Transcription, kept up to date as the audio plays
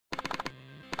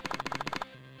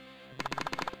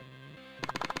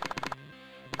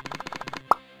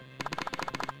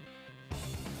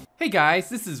Hey guys,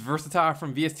 this is Versatile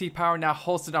from VST Power, now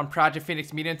hosted on Project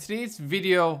Phoenix Media. In today's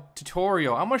video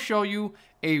tutorial, I'm going to show you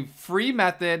a free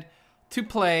method to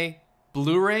play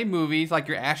Blu-ray movies like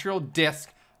your actual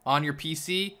disc on your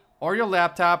PC or your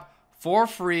laptop for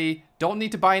free. Don't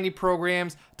need to buy any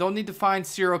programs, don't need to find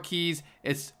serial keys.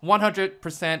 It's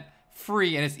 100%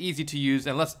 free and it's easy to use,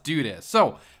 and let's do this.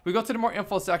 So we go to the more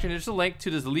info section. There's a link to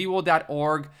this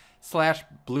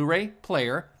leawo.org/Bluray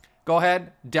Player. Go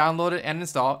ahead, download it and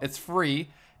install. It's free,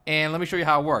 and let me show you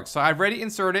how it works. So I've already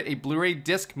inserted a Blu-ray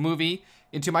disc movie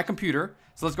into my computer.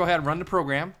 So let's go ahead and run the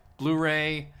program,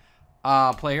 Bluray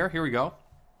Player. Here we go.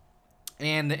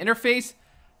 And the interface,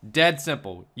 dead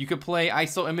simple. You could play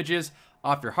ISO images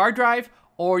off your hard drive,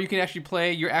 or you can actually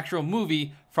play your actual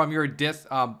movie from your disc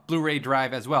Blu-ray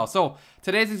drive as well. So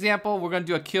today's example, we're going to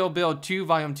do a Kill Bill 2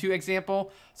 Volume 2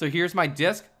 example. So here's my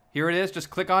disc. Here it is.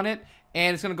 Just click on it,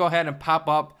 and it's going to go ahead and pop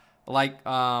up like,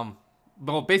 well,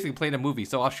 basically play the movie.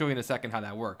 So I'll show you in a second how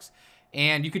that works.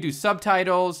 And you could do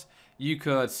subtitles. You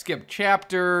could skip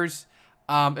chapters.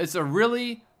 It's a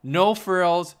really no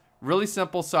frills, really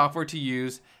simple software to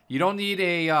use. You don't need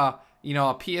a a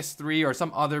PS3 or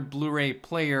some other Blu-ray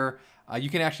player. You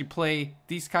can actually play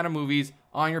these kind of movies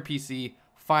on your PC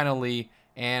finally,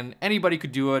 and anybody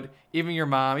could do it. Even your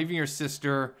mom, even your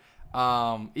sister.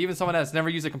 Even someone that's never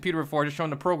used a computer before, just showing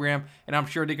the program, and I'm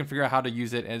sure they can figure out how to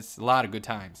use it, and it's a lot of good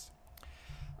times.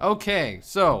 Okay,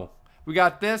 so we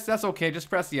got this. That's okay, just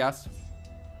press yes.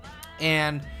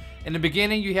 And in the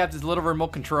beginning, you have this little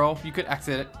remote control. You could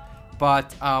exit it,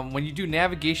 but when you do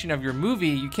navigation of your movie,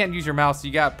 you can't use your mouse. So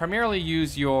you got primarily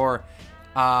use your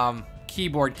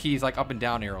keyboard keys, like up and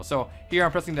down arrow. So here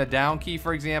I'm pressing the down key,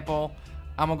 for example.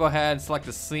 I'm gonna go ahead and select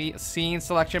the scene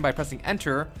selection by pressing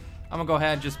enter. I'm gonna go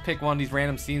ahead and just pick one of these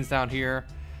random scenes down here.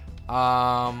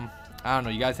 I don't know,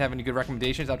 you guys have any good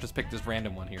recommendations? I'll just pick this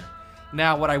random one here.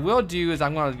 Now what I will do is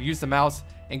I'm gonna use the mouse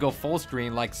and go full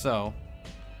screen like so.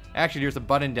 Actually, there's a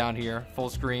button down here, full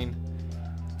screen.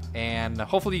 And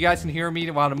hopefully you guys can hear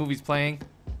me while the movie's playing.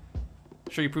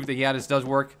 Show you proof that yeah, this does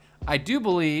work. I do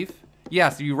believe,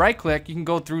 yes, if you right click, you can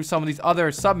go through some of these other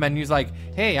sub menus like,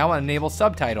 hey, I wanna enable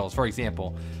subtitles, for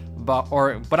example.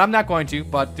 But I'm not going to,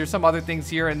 but there's some other things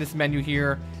here in this menu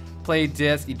here. Play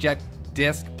disc, eject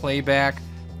disc, playback,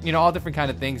 all different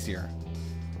kind of things here.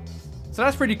 So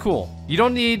that's pretty cool. You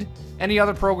don't need any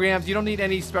other programs. You don't need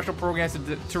any special programs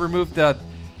to remove the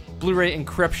Blu-ray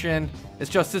encryption. It's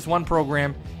just this one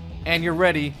program, and you're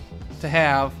ready to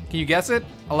have, can you guess it?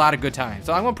 A lot of good times.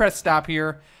 So I'm gonna press stop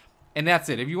here, and that's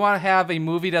it. If you wanna have a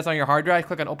movie that's on your hard drive,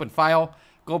 click on open file.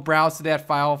 Go browse to that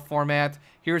file format.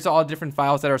 Here's all different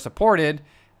files that are supported,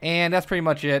 and that's pretty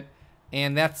much it.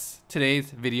 And that's today's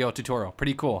video tutorial.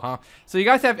 Pretty cool, huh? So you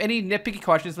guys have any nitpicky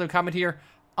questions, leave a comment here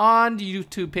on the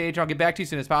YouTube page. I'll get back to you as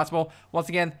soon as possible. Once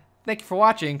again, thank you for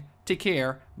watching. Take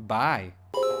care. Bye.